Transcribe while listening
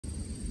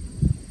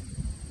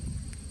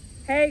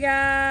Hey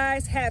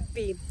guys,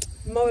 happy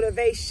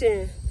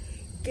motivation.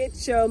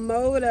 Get your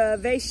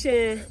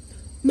motivation.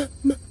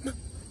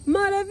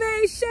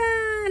 Motivation.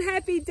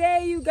 Happy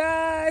day, you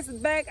guys.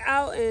 Back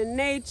out in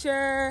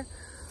nature.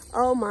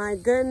 Oh my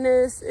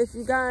goodness. If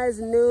you guys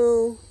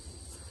knew,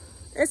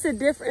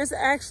 it's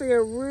actually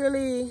a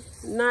really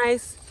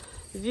nice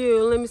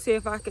view. Let me see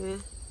if I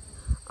can,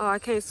 oh, I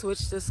can't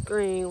switch the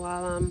screen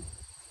while I'm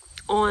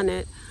on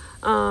it.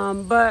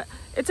 But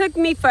it took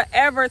me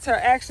forever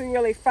to actually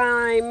really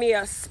find me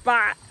a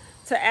spot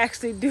to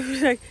actually do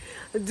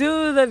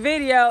the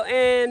video,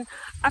 and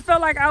I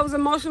felt like I was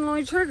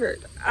emotionally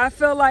triggered. I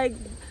feel like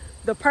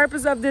the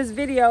purpose of this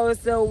video is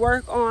to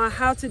work on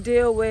how to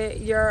deal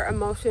with your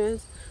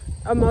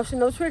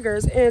emotional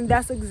triggers, and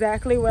that's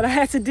exactly what I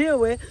had to deal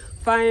with,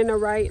 finding the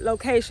right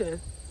location.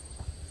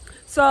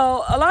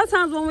 So a lot of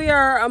times when we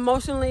are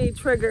emotionally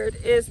triggered,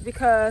 it's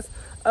because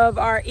of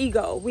our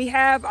ego. We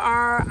have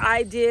our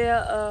idea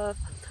of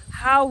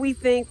how we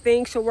think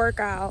things should work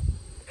out,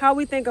 how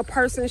we think a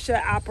person should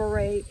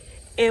operate,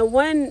 and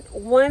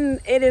when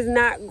it is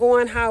not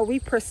going how we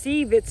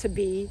perceive it to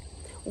be,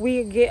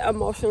 we get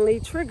emotionally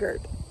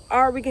triggered.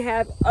 Or we can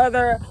have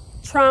other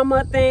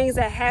trauma things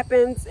that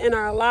happens in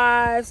our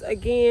lives,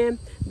 again,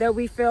 that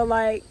we feel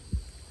like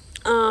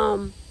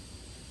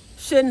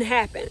shouldn't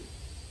happen,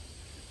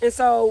 and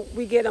so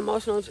we get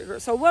emotional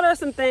triggered. So what are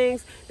some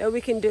things that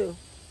we can do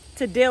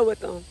to deal with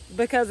them?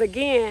 Because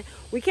again,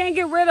 we can't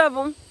get rid of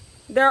them.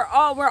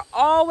 We're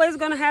always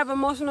going to have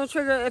emotional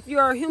trigger. If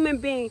you're a human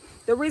being,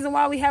 the reason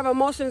why we have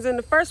emotions in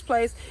the first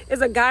place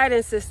is a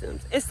guidance system.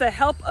 It's to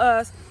help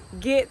us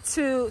get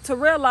to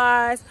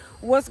realize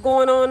what's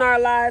going on in our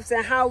lives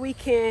and how we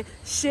can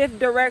shift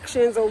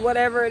directions or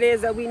whatever it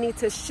is that we need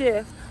to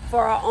shift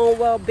for our own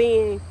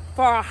well-being,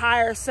 for our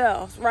higher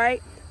selves,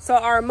 right? So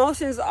our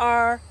emotions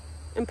are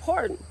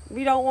important.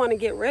 We don't want to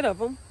get rid of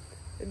them.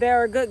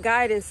 They're a good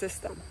guidance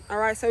system. All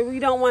right. So we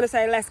don't want to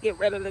say, let's get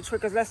rid of the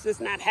triggers. Let's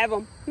just not have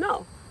them.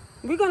 No,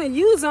 we're going to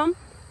use them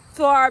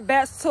to our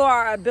best, to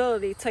our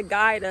ability to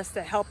guide us,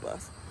 to help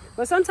us.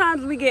 But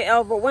sometimes we get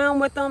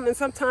overwhelmed with them, and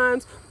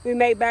sometimes we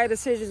make bad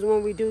decisions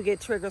when we do get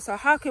triggered. So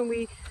how can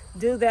we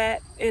do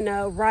that in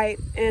a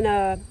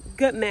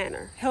good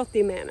manner,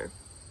 healthy manner?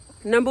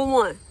 Number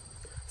one,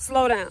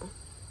 slow down.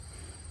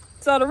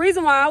 So the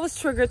reason why I was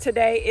triggered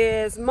today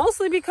is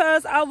mostly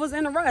because I was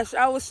in a rush.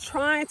 I was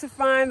trying to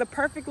find the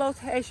perfect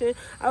location.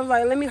 I was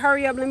like, let me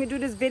hurry up, let me do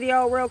this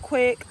video real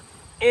quick,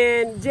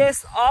 and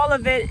just all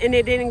of it, and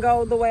it didn't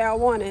go the way I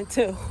wanted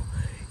to.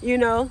 You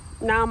know,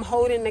 now I'm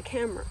holding the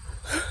camera.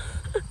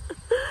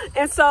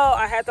 And so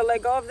I had to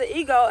let go of the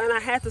ego, and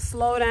I had to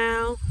slow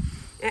down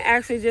and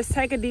actually just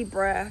take a deep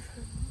breath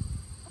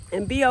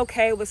and be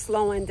okay with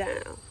slowing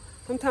down.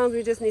 Sometimes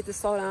we just need to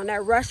slow down.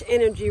 That rush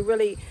energy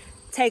really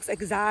takes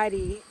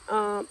anxiety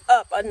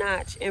up a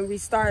notch, and we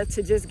start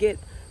to just get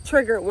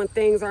triggered when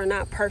things are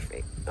not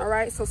perfect. All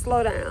right, so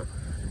slow down.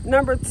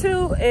 Number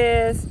two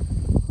is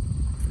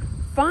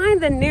find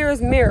the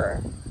nearest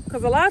mirror,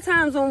 because a lot of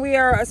times when we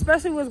are,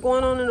 especially what's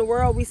going on in the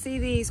world, we see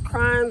these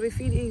crimes, we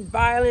see these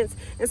violence,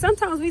 and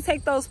sometimes we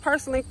take those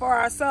personally for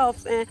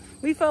ourselves, and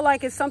we feel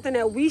like it's something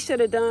that we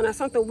should have done or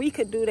something we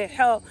could do to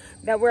help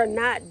that we're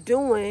not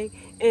doing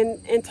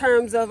in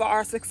terms of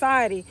our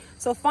society.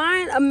 So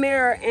find a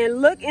mirror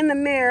and look in the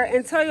mirror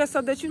and tell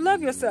yourself that you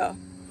love yourself.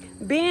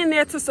 Being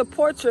there to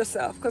support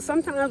yourself, because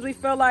sometimes we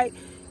feel like,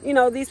 you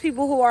know, these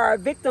people who are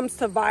victims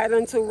to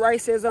violence, to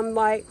racism,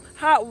 like,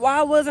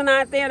 why wasn't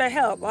I there to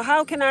help? Or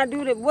how can I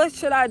do that? What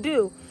should I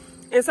do?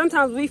 And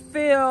sometimes we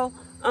feel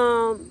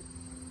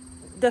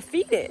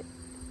defeated.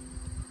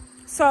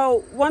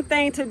 So one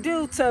thing to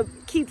do to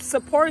keep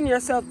supporting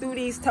yourself through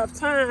these tough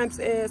times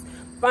is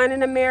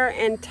finding a mirror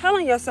and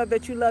telling yourself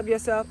that you love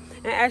yourself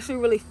and actually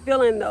really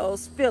feeling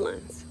those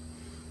feelings.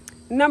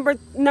 Number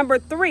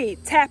three,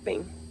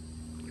 tapping.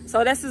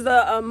 So this is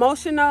the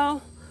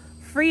emotional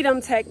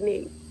freedom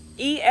technique,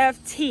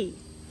 EFT,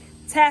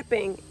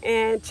 tapping.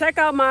 And check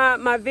out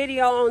my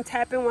video on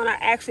tapping when I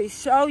actually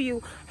show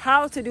you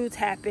how to do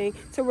tapping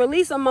to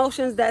release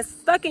emotions that's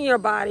stuck in your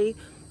body.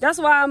 That's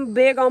why I'm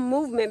big on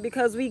movement,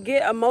 because we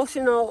get emotions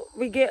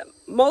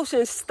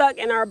stuck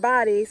in our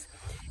bodies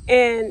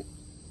and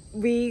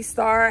we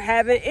start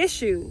having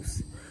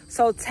issues.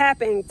 So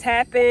tapping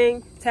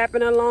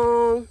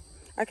along.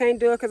 I can't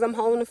do it because I'm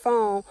holding the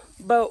phone,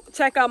 but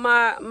check out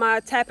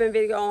my tapping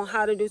video on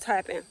how to do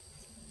tapping.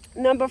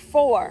 Number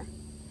four.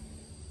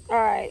 All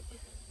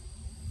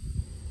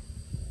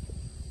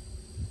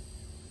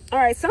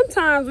right,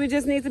 sometimes we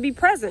just need to be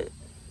present.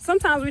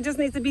 Sometimes we just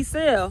need to be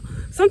still.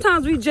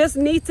 Sometimes we just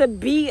need to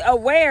be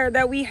aware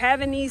that we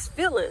having these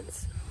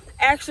feelings.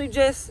 Actually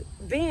just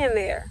being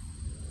there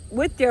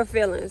with your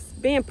feelings,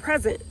 being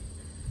present,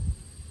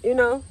 you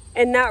know,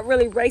 and not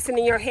really racing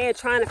in your head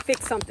trying to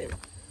fix something.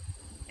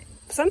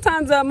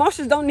 Sometimes the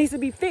emotions don't need to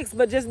be fixed,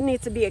 but just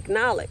need to be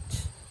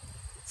acknowledged.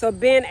 So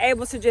being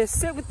able to just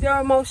sit with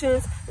your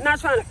emotions, not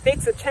trying to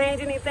fix or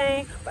change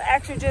anything, but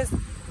actually just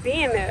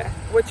being there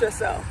with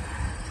yourself.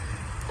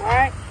 All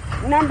right.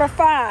 Number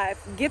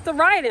 5, get the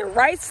writing.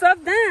 Write stuff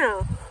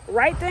down.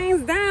 Write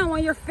things down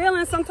when you're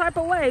feeling some type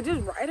of way.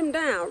 Just write them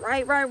down.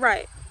 Write.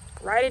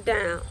 Write it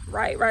down.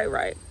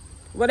 Write.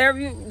 Whatever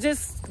you,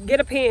 just get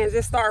a pen,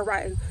 just start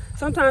writing.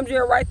 Sometimes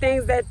you'll write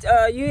things that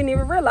you didn't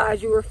even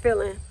realize you were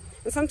feeling.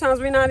 And sometimes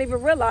we're not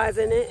even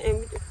realizing it,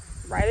 and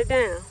write it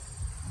down.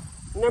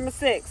 Number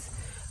 6,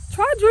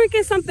 try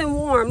drinking something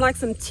warm, like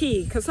some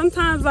tea, because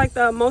sometimes like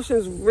the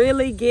emotions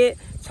really get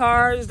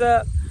charged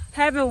up.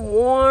 Having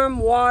warm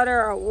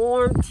water or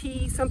warm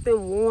tea,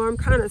 something warm,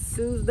 kind of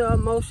soothes the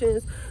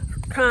emotions,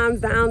 calms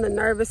down the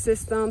nervous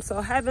system.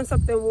 So having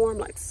something warm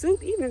like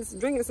soup, even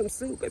drinking some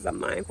soup, is a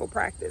mindful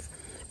practice.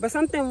 But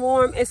something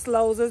warm, it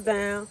slows us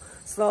down,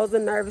 slows the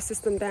nervous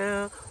system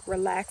down,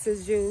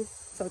 relaxes you.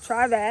 So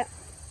try that.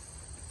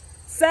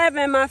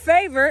 7, my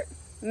favorite,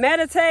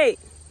 meditate.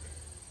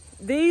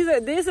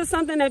 This is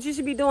something that you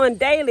should be doing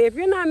daily. If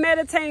you're not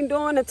meditating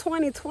during the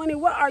 2020,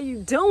 what are you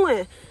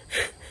doing?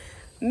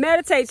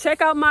 Meditate.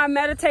 Check out my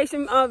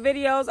meditation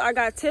videos. I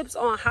got tips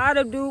on how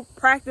to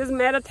practice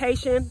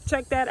meditation.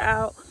 Check that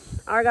out.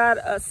 I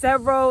got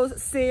several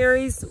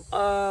series,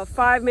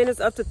 5 minutes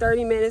up to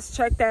 30 minutes.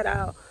 Check that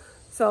out.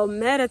 So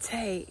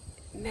meditate,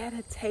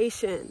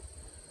 meditation,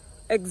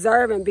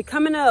 observing,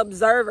 becoming an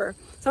observer.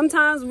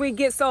 Sometimes we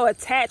get so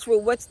attached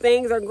with what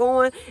things are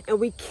going, and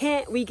we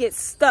get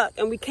stuck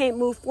and we can't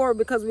move forward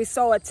because we're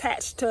so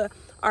attached to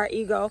our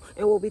ego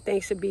and what we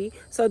think should be.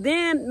 So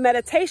then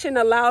meditation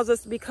allows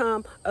us to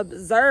become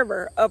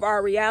observer of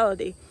our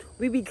reality.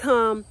 We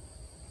begin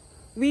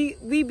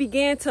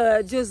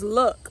to just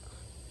look.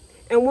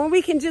 And when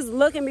we can just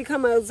look and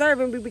become an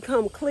observer, we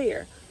become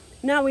clear.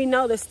 Now we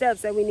know the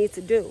steps that we need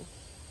to do.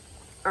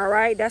 All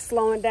right, that's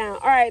slowing down.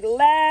 All right,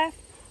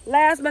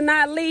 last but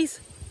not least,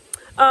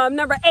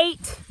 number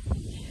 8,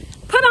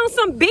 put on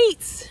some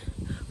beats,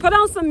 put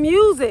on some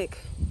music,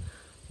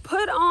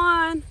 put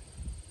on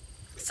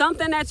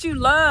something that you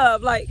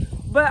love,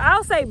 but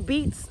I'll say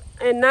beats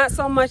and not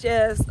so much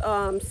as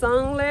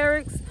song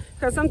lyrics,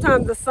 because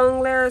sometimes the song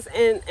lyrics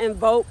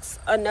invokes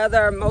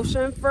another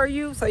emotion for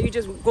you, so you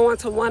just go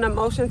into one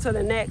emotion to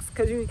the next,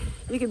 because you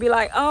could be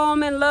like, oh,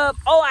 I'm in love,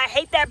 oh, I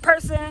hate that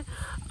person,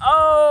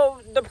 oh,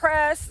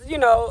 depressed,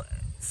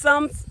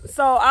 so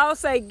I'll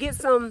say get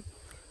some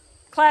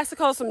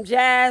classical, some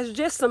jazz,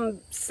 just some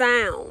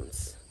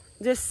sounds,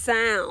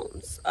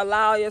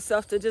 allow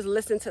yourself to just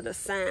listen to the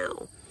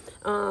sound.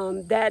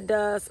 That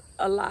does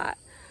a lot.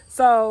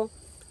 So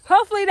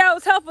hopefully that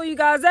was helpful, you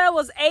guys. That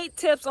was 8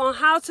 tips on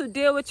how to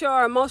deal with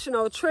your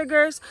emotional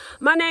triggers.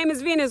 My name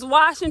is Venus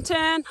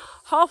Washington.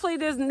 Hopefully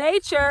this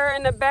nature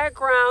in the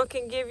background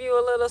can give you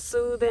a little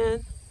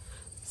soothing.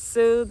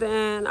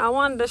 I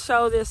wanted to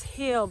show this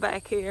hill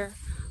back here.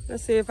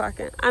 Let's see if I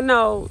can. I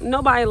know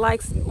nobody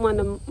likes when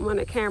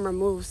the camera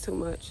moves too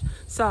much.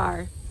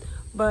 Sorry.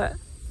 But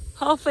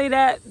hopefully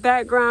that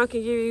background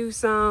can give you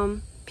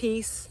some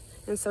peace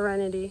and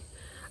serenity.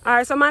 All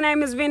right, so my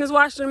name is Venus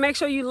Washington. Make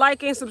sure you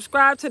like and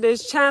subscribe to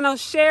this channel.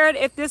 Share it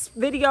if this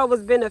video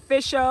was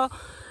beneficial.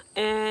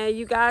 And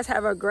you guys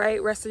have a great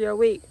rest of your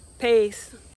week. Peace.